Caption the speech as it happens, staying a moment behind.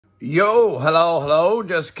Yo, hello.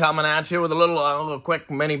 Just coming at you with a little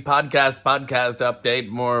quick mini podcast update.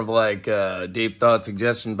 More of like deep thought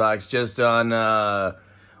suggestion box just on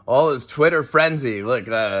all this Twitter frenzy. Look,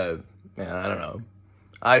 I don't know.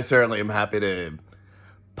 I certainly am happy to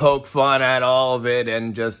poke fun at all of it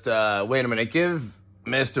and just, wait a minute, give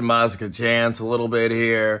Mr. Musk a chance a little bit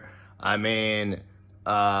here. I mean,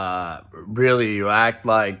 really, you act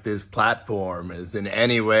like this platform is in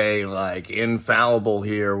any way like infallible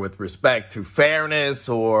here with respect to fairness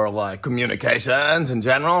or like communications in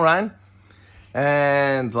general, right?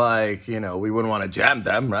 And like, we wouldn't want to jam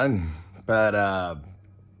them, right? But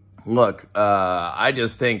look, I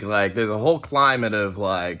just think like there's a whole climate of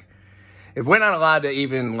like, if we're not allowed to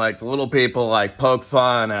even like the little people like poke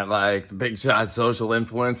fun at like the big shot social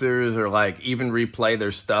influencers or like even replay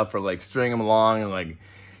their stuff or like string them along and like,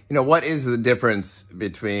 what is the difference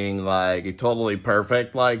between like a totally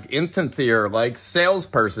perfect like insincere like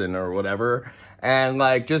salesperson or whatever and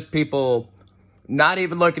like just people not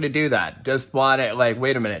even looking to do that, just want it like,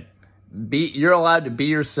 wait a minute, you're allowed to be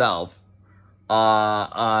yourself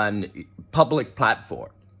on public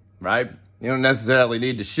platform, right? You don't necessarily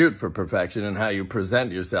need to shoot for perfection in how you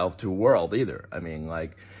present yourself to the world either. I mean,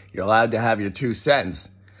 like, you're allowed to have your 2 cents.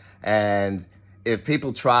 And if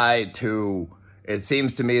people try to, it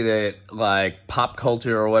seems to me that, like, pop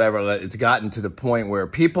culture or whatever, it's gotten to the point where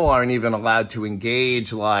people aren't even allowed to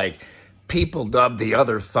engage, like, people dubbed the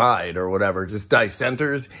other side or whatever, just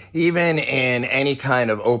dissenters, even in any kind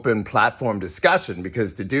of open platform discussion,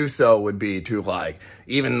 because to do so would be to like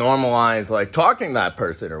even normalize like talking to that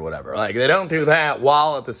person or whatever. Like they don't do that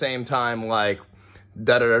while at the same time like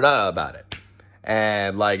da-da-da-da about it.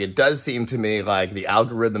 And like it does seem to me like the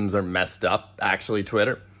algorithms are messed up, actually,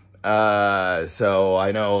 Twitter. So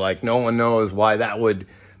I know like no one knows why that would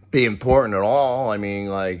be important at all. I mean,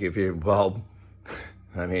 like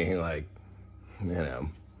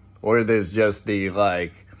or there's just the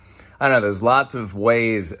like, I don't know, there's lots of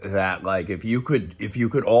ways that like if you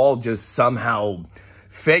could all just somehow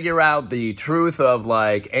figure out the truth of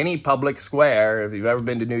like any public square, if you've ever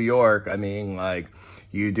been to New York, I mean like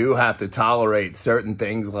you do have to tolerate certain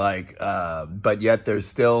things like, but yet there's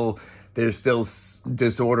still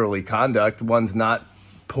disorderly conduct. One's not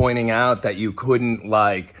pointing out that you couldn't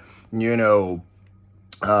like, in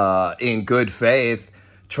good faith,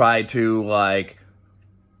 try to like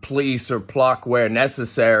police or pluck where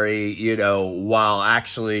necessary, while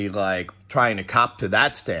actually like trying to cop to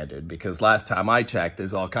that standard. Because last time I checked,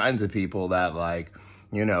 there's all kinds of people that like,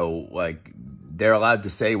 like they're allowed to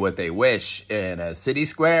say what they wish in a city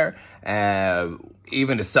square.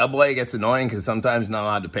 Even the subway gets annoying because sometimes you're not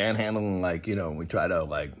allowed to panhandle and like, we try to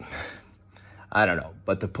like, I don't know.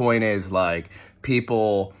 But the point is like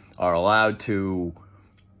people are allowed to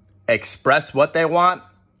express what they want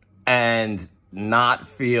and not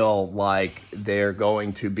feel like they're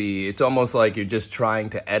going to be, it's almost like you're just trying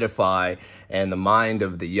to edify in the mind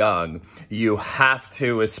of the young. You have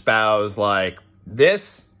to espouse like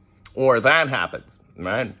this or that happens,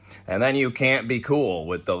 right? And then you can't be cool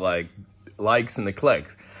with the like likes and the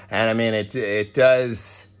clicks. And I mean, it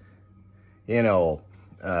does, wait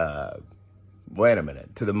a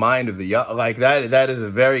minute, to the mind of the young, like that is a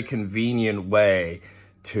very convenient way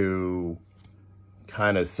to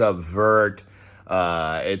kind of subvert.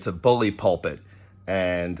 It's a bully pulpit,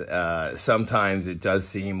 and sometimes it does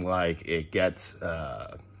seem like it gets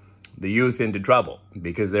the youth into trouble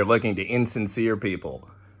because they're looking to insincere people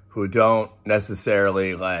who don't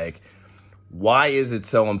necessarily like, why is it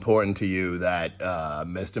so important to you that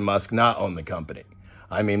Mr. Musk not own the company?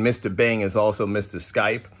 I mean, Mr. Bing is also Mr.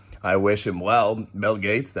 Skype. I wish him well. Bill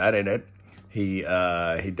Gates, that ain't it. He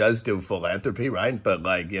does do philanthropy, right? But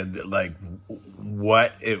like Mr.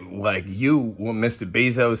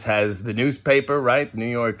 Bezos has the newspaper, right? New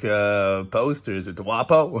York Post, or is it the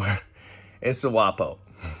WAPO? It's the WAPO.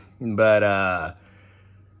 But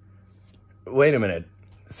wait a minute.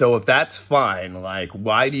 So if that's fine, like,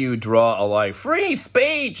 why do you draw a like free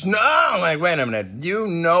speech? No, like, wait a minute.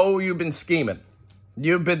 You've been scheming.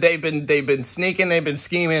 They've been sneaking, they've been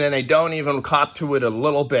scheming, and they don't even cop to it a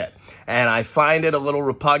little bit. And I find it a little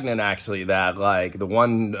repugnant, actually, that like the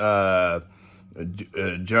one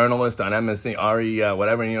journalist on MSNBC,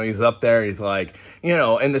 whatever, he's up there, he's like,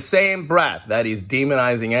 in the same breath that he's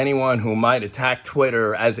demonizing anyone who might attack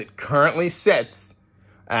Twitter as it currently sits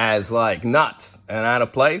as like nuts and out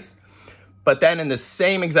of place. But then in the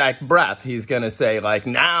same exact breath, he's going to say, like,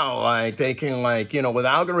 now, like, they can, like, with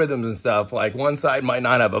algorithms and stuff, like, one side might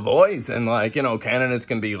not have a voice, and, like, candidates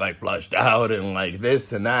can be, like, flushed out, and, like,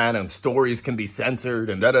 this and that, and stories can be censored,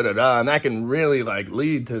 and da-da-da-da, and that can really, like,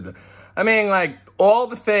 lead to the, I mean, like, all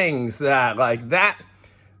the things that, like, that,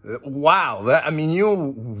 wow, that, I mean,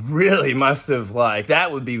 you really must have, like,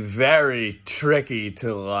 that would be very tricky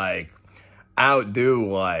to, like, outdo,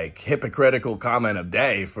 like, hypocritical comment of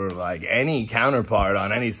day for, like, any counterpart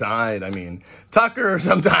on any side. I mean, Tucker,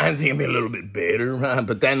 sometimes he can be a little bit bitter,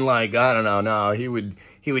 but then, like, I don't know, no, he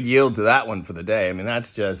would yield to that one for the day. I mean,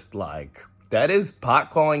 that's just, like, that is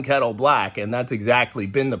pot calling kettle black, and that's exactly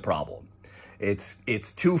been the problem.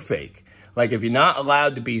 It's too fake. Like, if you're not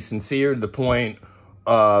allowed to be sincere to the point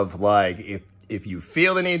of, like, if you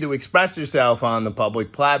feel the need to express yourself on the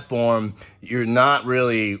public platform, you're not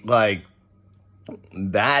really, like,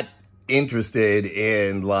 that interested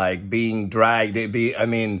in, like, being dragged. I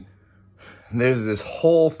mean, there's this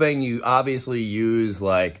whole thing you obviously use,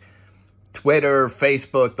 like, Twitter,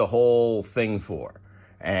 Facebook, the whole thing for.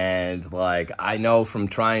 And, like, I know from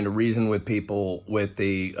trying to reason with people with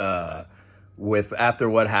after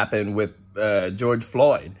what happened with George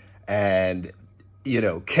Floyd, and, you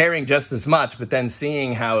know, caring just as much, but then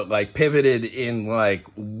seeing how it, like, pivoted in, like,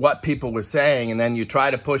 what people were saying, and then you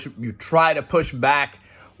try to push back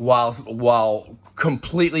while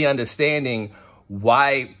completely understanding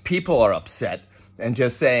why people are upset, and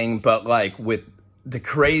just saying, but, like, with the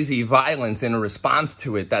crazy violence in a response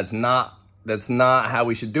to it, that's not how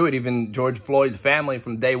we should do it. Even George Floyd's family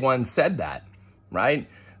from day one said that, right?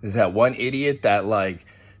 There's that one idiot that, like,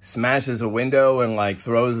 smashes a window and, like,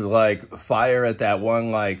 throws, like, fire at that one,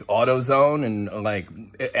 like, AutoZone,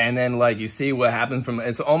 and then, like, you see what happens from,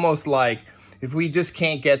 it's almost like, if we just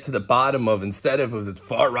can't get to the bottom of, instead of the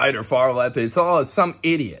far right or far left, it's all some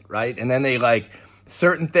idiot, right? And then they, like,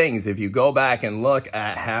 certain things, if you go back and look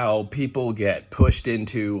at how people get pushed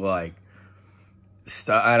into, like,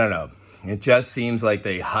 I don't know, it just seems like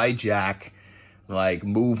they hijack, like,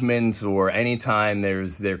 movements, or anytime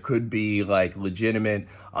there could be, like, legitimate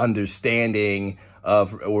understanding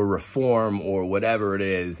of, or reform, or whatever it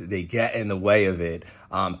is, they get in the way of it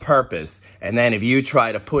on purpose. And then if you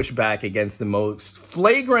try to push back against the most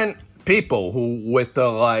flagrant people who, with the,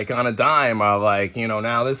 like, on a dime, are like, you know,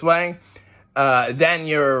 now this way, then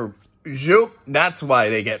you're, that's why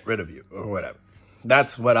they get rid of you, or whatever.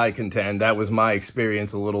 That's what I contend. That was my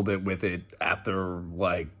experience a little bit with it after,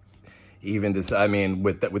 like, even this, I mean,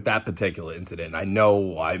 with that particular incident. I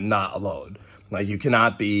know I'm not alone. Like, you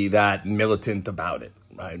cannot be that militant about it,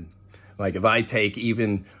 right? Like, if I take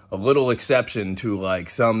even a little exception to, like,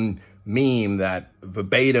 some meme that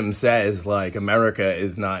verbatim says, like, America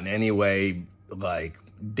is not in any way, like,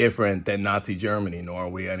 different than Nazi Germany, nor are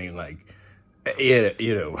we any, like,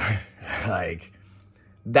 you know, like,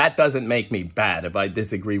 that doesn't make me bad if I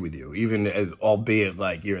disagree with you, even albeit,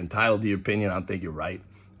 like, you're entitled to your opinion. I don't think you're right.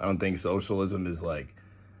 I don't think socialism is, like,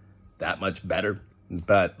 that much better.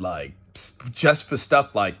 But, like, just for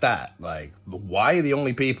stuff like that, like, why are the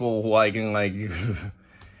only people liking, like,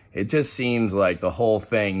 it just seems like the whole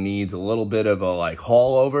thing needs a little bit of a, like,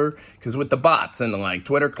 haul over. Because with the bots and the, like,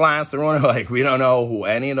 Twitter class, or like, we don't know who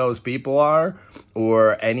any of those people are,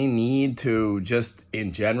 or any need to just,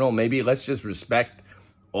 in general, maybe let's just respect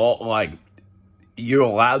all, like, you're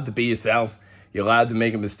allowed to be yourself. You're allowed to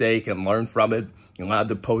make a mistake and learn from it. You're allowed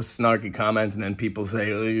to post snarky comments, and then people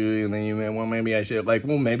say, oh, and then you, well, maybe I should. Like,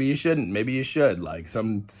 well, maybe you shouldn't. Maybe you should. Like,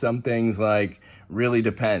 some things, like, really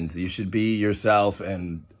depends. You should be yourself,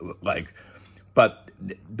 and, like, but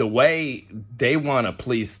the way they want to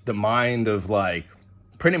police the mind of, like,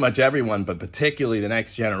 pretty much everyone, but particularly the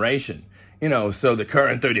next generation, you know, so the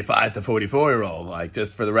current 35 to 44-year-old, like,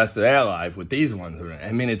 just for the rest of their life with these ones,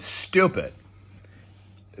 I mean, it's stupid.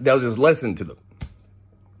 They'll just listen to them.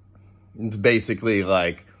 It's basically,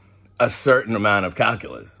 like, a certain amount of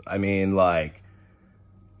calculus. I mean, like,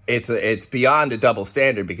 it's beyond a double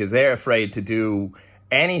standard, because they're afraid to do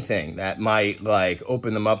anything that might, like,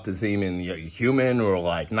 open them up to seeming human, or,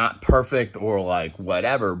 like, not perfect, or, like,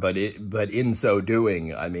 whatever. But in so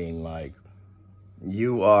doing, I mean, like,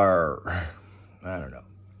 you are, I don't know.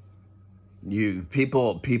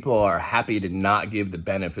 People are happy to not give the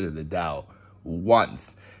benefit of the doubt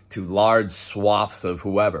once to large swaths of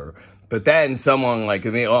whoever. But then someone like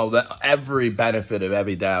me, every benefit of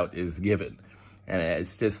every doubt is given. And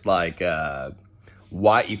it's just like,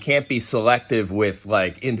 why you can't be selective with,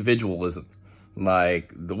 like, individualism.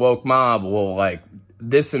 Like, the woke mob will, like,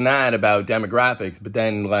 this and that about demographics, but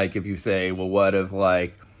then, like, if you say, well, what if,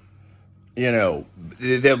 like, you know,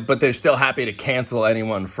 but they're still happy to cancel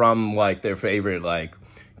anyone from, like, their favorite, like,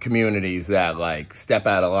 communities that, like, step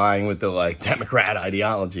out of line with the, like, Democrat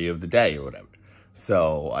ideology of the day or whatever.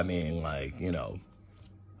 So, I mean, like, you know,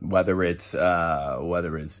 whether it's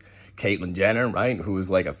Caitlyn Jenner, right, who is,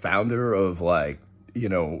 like, a founder of, like,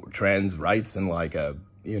 trans rights and like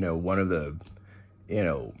one of the,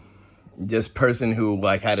 this person who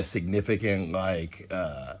like had a significant like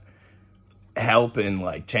help in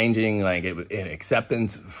like changing like in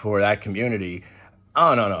acceptance for that community.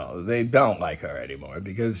 Oh no, they don't like her anymore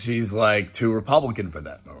because she's like too Republican for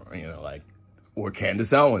them, or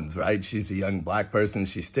Candace Owens, right? She's a young black person.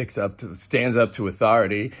 She stands up to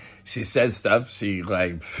authority. She says stuff. She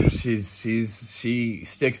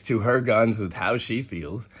sticks to her guns with how she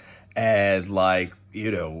feels, and like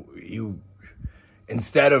you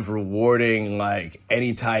instead of rewarding like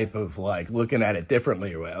any type of like looking at it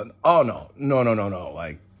differently around. Oh no,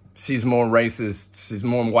 like she's more racist. She's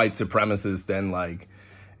more white supremacist than like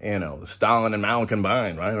Stalin and Mao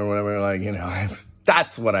combined, right, or whatever. Like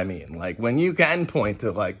that's what I mean. Like when you can point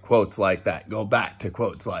to like quotes like that, go back to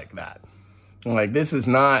quotes like that. Like this is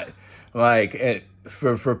not like it,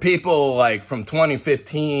 for people like from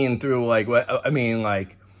 2015 through like what I mean.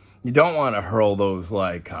 Like you don't want to hurl those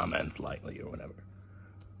like comments lightly or whatever.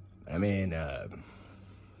 I mean,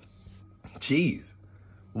 geez,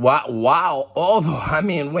 wow. Although I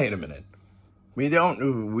mean, wait a minute. We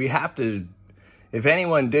have to. If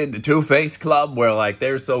anyone did the Two-Face Club where, like,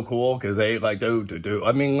 they're so cool because they, like, do.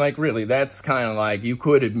 I mean, like, really, that's kind of like, we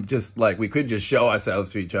could just show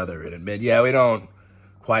ourselves to each other and admit, yeah, we don't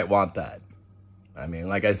quite want that. I mean,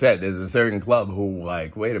 like I said, there's a certain club who,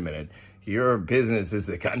 like, wait a minute, your business is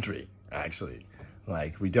the country, actually.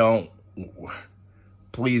 Like, we don't,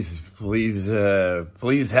 please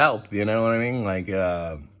help, you know what I mean? Like,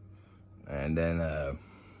 and then,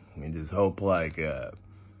 we just hope, like,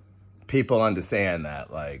 people understand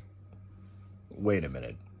that, like, wait a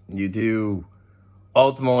minute,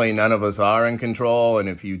 ultimately none of us are in control, and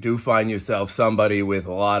if you do find yourself somebody with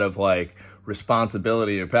a lot of, like,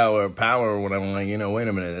 responsibility or power, when I'm like, wait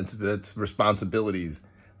a minute, that's responsibilities.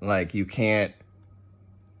 Like, you can't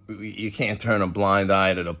turn a blind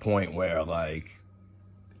eye to the point where, like,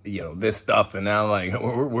 this stuff, and now, like,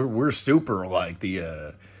 we're super like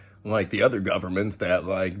the other governments that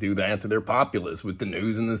like do that to their populace with the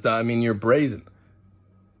news and this stuff. I mean, you're brazen.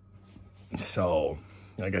 So,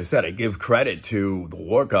 like I said, I give credit to the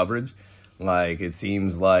war coverage. Like, it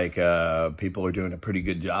seems like people are doing a pretty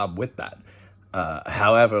good job with that.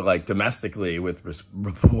 However, like domestically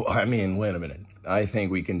I mean, wait a minute. I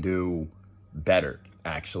think we can do better,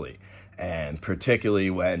 actually. And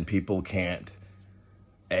particularly when people can't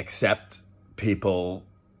accept people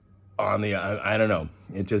on the, I don't know.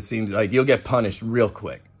 It just seems like you'll get punished real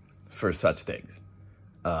quick for such things.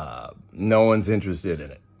 No one's interested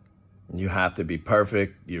in it. You have to be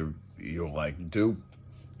perfect. You're like duped.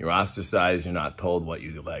 You're ostracized. You're not told what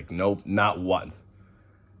you do. Like, nope, not once.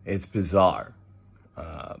 It's bizarre.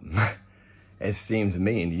 It seems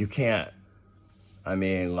mean. You can't. I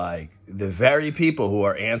mean, like, the very people who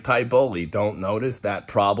are anti-bully don't notice that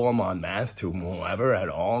problem en masse to whoever at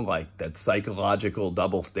all, like, that psychological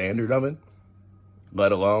double standard of it,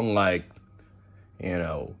 let alone, like,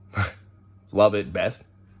 love it best.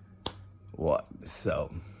 What?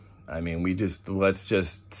 So, I mean,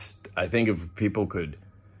 I think if people could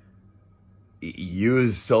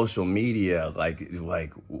use social media, like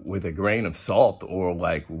with a grain of salt, or,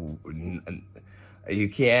 like, you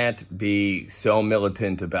can't be so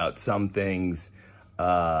militant about some things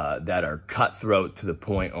that are cutthroat to the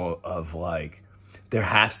point of like, there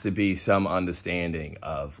has to be some understanding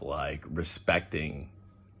of like respecting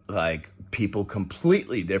like people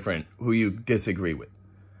completely different who you disagree with.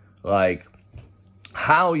 Like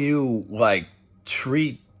how you like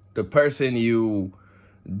treat the person you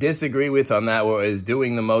disagree with on that or is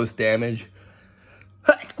doing the most damage.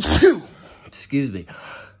 Excuse me.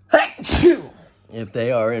 If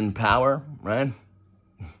they are in power, right,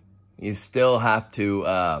 you still have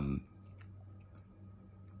to,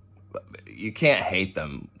 you can't hate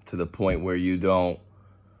them to the point where you don't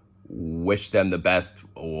wish them the best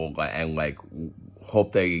and like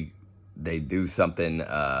hope they do something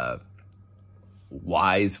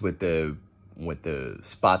wise with the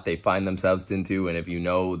spot they find themselves into. And if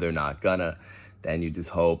they're not gonna, then you just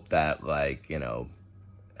hope that like,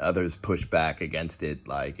 others push back against it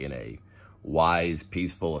like in a wise,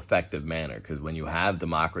 peaceful, effective manner. Because when you have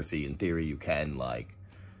democracy, in theory, you can like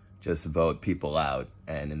just vote people out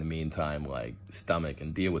and in the meantime like stomach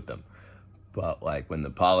and deal with them. But like when the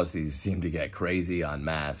policies seem to get crazy en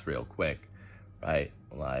masse real quick, right,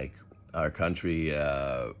 like our country,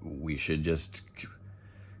 we should just,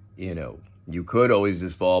 you could always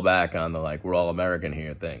just fall back on the like we're all American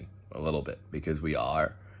here thing a little bit, because we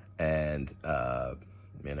are. And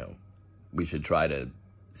we should try to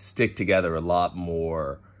stick together a lot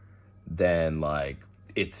more than like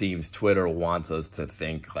it seems Twitter wants us to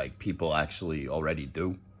think like people actually already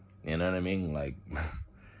do. You know what I mean? Like,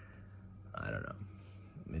 I don't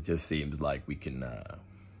know. It just seems like we can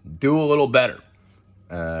do a little better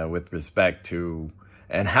with respect to,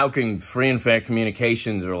 and how can free and fair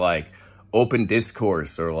communications or like open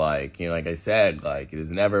discourse or like, you know, like I said, like it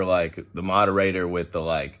is never like the moderator with the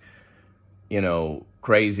like, you know,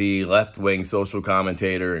 crazy left-wing social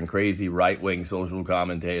commentator and crazy right-wing social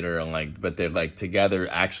commentator, and like, but they're like together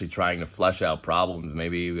actually trying to flesh out problems,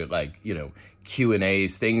 maybe with like, you know,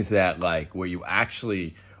 Q&As, things that like where you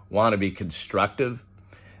actually want to be constructive.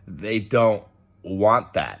 They don't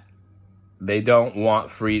want that. They don't like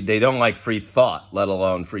free thought, let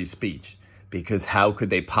alone free speech, because how could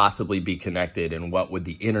they possibly be connected, and what would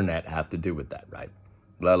the internet have to do with that, right?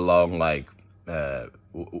 Let alone like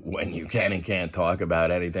when you can and can't talk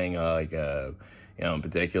about anything like, you know, in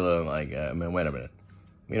particular, like, I mean, wait a minute.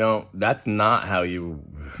 You know, that's not how you...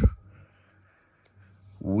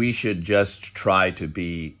 We should just try to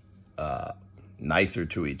be nicer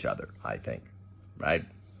to each other, I think, right?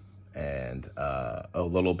 And a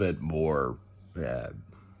little bit more,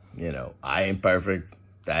 you know, I ain't perfect.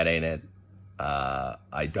 That ain't it.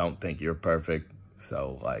 I don't think you're perfect.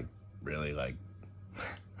 So, like, really, like,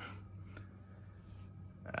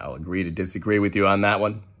 I'll agree to disagree with you on that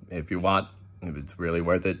one if you want, if it's really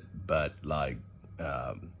worth it. But, like,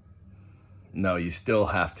 no, you still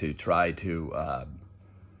have to try to...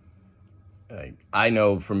 like, I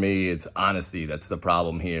know for me, it's honesty. That's the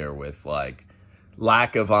problem here with, like,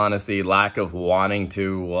 lack of honesty, lack of wanting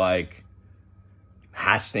to, like,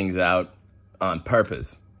 hash things out on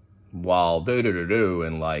purpose while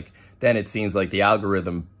and, like, then it seems like the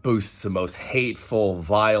algorithm boosts the most hateful,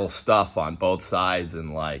 vile stuff on both sides,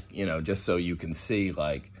 and, like, you know, just so you can see,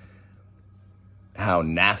 like, how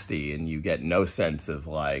nasty, and you get no sense of,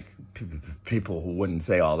 like, people who wouldn't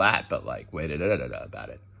say all that, but, like, wait about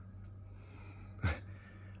it.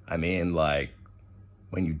 I mean, like,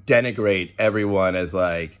 when you denigrate everyone as,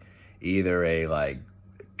 like, either a, like,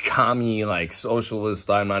 commie, like, socialist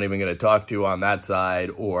I'm not even going to talk to on that side,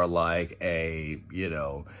 or, like, a, you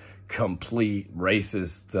know, complete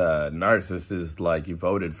racist narcissist, like, you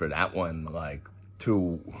voted for that one, like,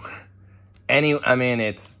 to any... I mean,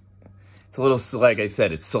 it's a little, like I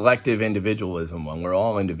said, it's selective individualism when we're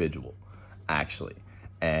all individual, actually.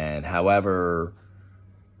 And however,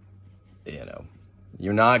 you know...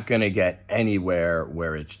 You're not going to get anywhere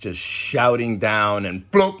where it's just shouting down and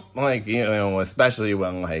bloop, like, you know, especially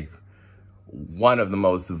when, like, one of the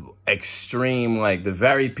most extreme, like, the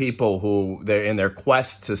very people who, they're in their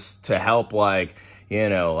quest to help, like, you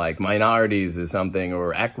know, like, minorities or something,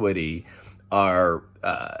 or equity, are,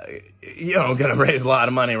 you know, going to raise a lot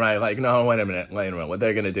of money, right? Like, no, wait a minute. What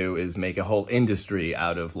they're going to do is make a whole industry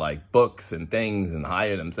out of, like, books and things, and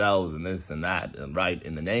hire themselves and this and that, and right,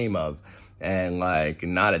 in the name of... And, like,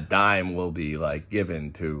 not a dime will be, like,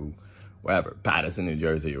 given to wherever, Patterson, New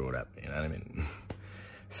Jersey, or whatever, you know what I mean?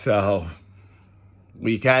 So,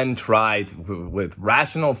 we can try to, with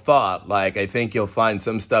rational thought, like, I think you'll find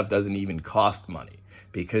some stuff doesn't even cost money.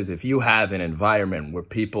 Because if you have an environment where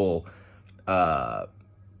people feel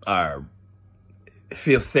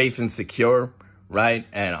safe and secure, right,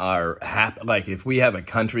 and are happy, like, if we have a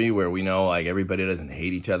country where we know, like, everybody doesn't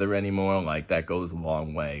hate each other anymore, like, that goes a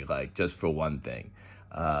long way, like, just for one thing.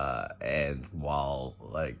 And while,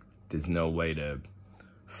 like, there's no way to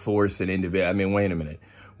force an individual... I mean, wait a minute.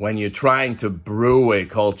 When you're trying to brew a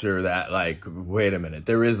culture that, like, wait a minute,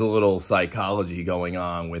 there is a little psychology going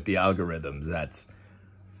on with the algorithms that's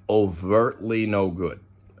overtly no good,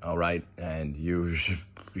 all right? And you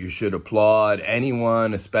should applaud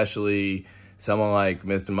anyone, especially... someone like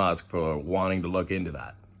Mr. Musk, for wanting to look into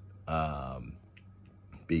that.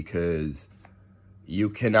 Because you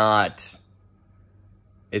cannot...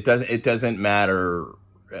 It doesn't matter.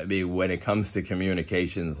 I mean, when it comes to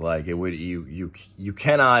communications, like, it would... You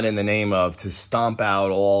cannot, in the name of, to stomp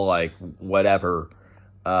out all, like, whatever,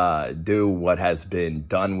 do what has been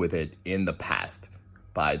done with it in the past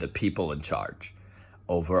by the people in charge,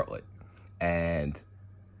 overtly. And...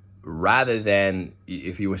 rather than,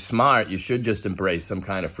 if you were smart, you should just embrace some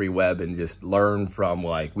kind of free web and just learn from,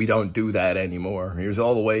 like, we don't do that anymore. Here's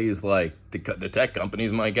all the ways, like, the tech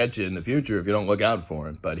companies might get you in the future if you don't look out for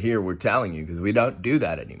it. But here we're telling you because we don't do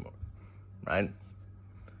that anymore, right?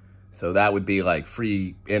 So that would be, like,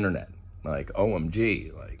 free internet, like,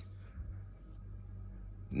 OMG. Like,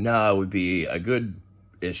 no, it would be a good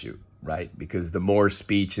issue, right? Because the more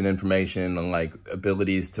speech and information and, like,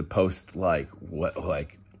 abilities to post, like,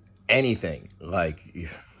 anything, like,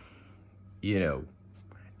 you know,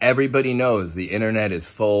 everybody knows the internet is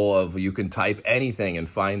full of, you can type anything and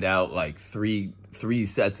find out like three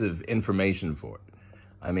sets of information for it.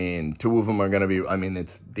 I mean, two of them are going to be, I mean,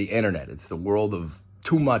 it's the internet. It's the world of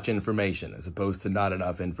too much information as opposed to not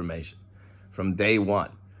enough information from day one.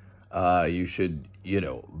 You should,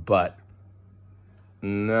 but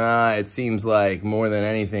nah, it seems like more than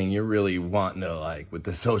anything, you're really wanting to, like, with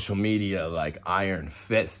the social media, like, iron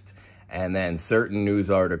fist. And then certain news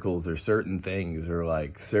articles or certain things or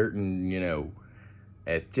like certain,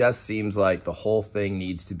 it just seems like the whole thing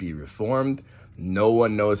needs to be reformed. No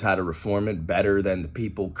one knows how to reform it better than the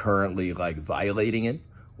people currently like violating it,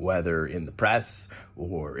 whether in the press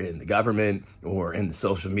or in the government or in the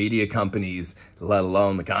social media companies, let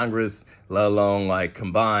alone the Congress, let alone like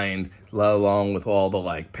combined, let alone with all the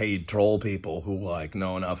like paid troll people who like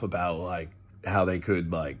know enough about like how they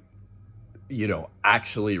could like,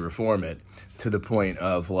 actually reform it to the point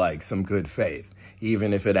of like some good faith,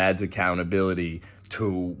 even if it adds accountability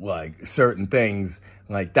to like certain things.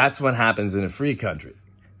 Like that's what happens in a free country.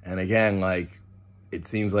 And again, like it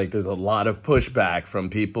seems like there's a lot of pushback from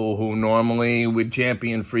people who normally would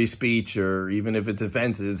champion free speech, or even if it's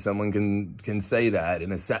offensive, someone can say that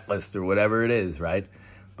in a set list or whatever it is, right?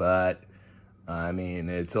 But I mean,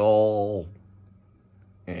 it's all,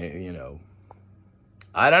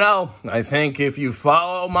 I don't know. I think if you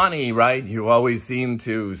follow money, right, you always seem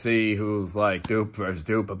to see who's like dupe versus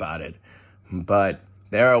dupe about it. But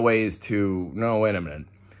there are ways to, no, wait a minute.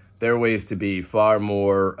 There are ways to be far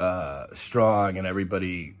more strong, and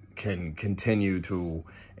everybody can continue to,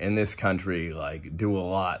 in this country, like do a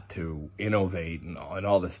lot to innovate and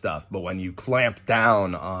all this stuff. But when you clamp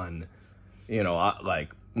down on, like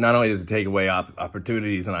not only does it take away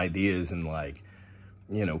opportunities and ideas and like,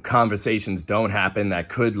 conversations don't happen that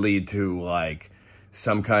could lead to like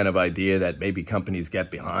some kind of idea that maybe companies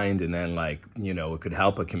get behind, and then like, it could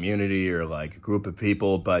help a community or like a group of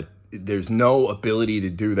people. But there's no ability to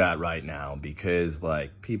do that right now because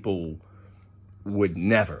like people would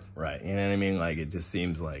never, right? You know what I mean? Like it just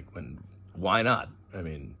seems like why not? I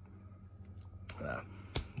mean,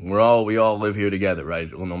 we all live here together,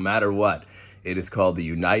 right? Well, no matter what, it is called the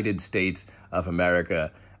United States of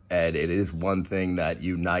America. And it is one thing that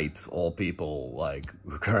unites all people like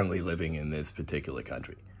who are currently living in this particular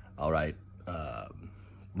country. All right.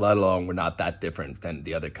 Let alone we're not that different than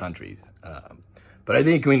the other countries. But I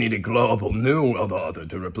think we need a global new world order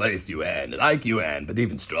to replace UN, like UN, but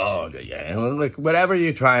even stronger. Yeah, like whatever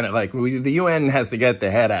you're trying to like, the UN has to get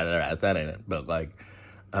their head out of their ass. That ain't it. But like,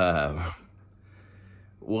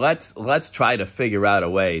 let's try to figure out a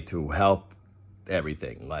way to help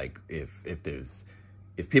everything. Like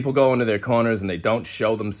if people go into their corners and they don't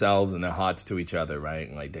show themselves and their hearts to each other,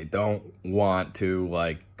 right? Like they don't want to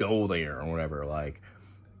like go there or whatever, like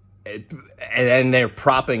it, and then they're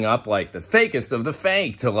propping up like the fakest of the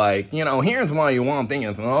fake to like, here's why you want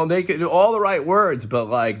things. Oh, they could do all the right words, but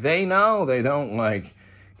like they know they don't like,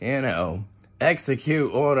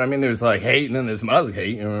 execute order. I mean, there's like hate and then there's must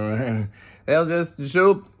hate. They'll just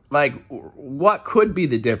shoot. Like, what could be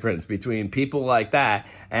the difference between people like that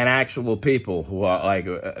and actual people who are like,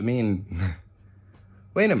 I mean,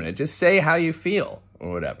 wait a minute, just say how you feel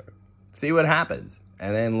or whatever. See what happens.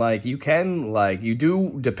 And then, like, you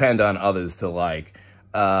do depend on others to, like,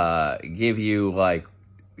 give you, like,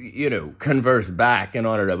 converse back in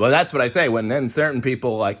order to, well, that's what I say when then certain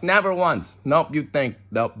people, like, never once. Nope, you think,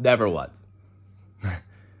 nope, never once.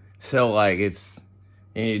 So, like,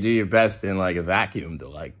 and you do your best in like a vacuum to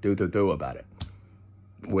like do about it,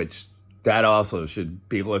 which that also should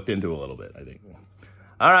be looked into a little bit, I think.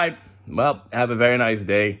 All right. Well, have a very nice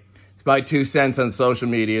day. It's my 2 cents on social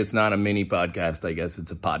media. It's not a mini podcast. I guess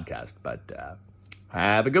it's a podcast, but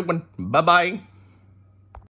have a good one. Bye-bye.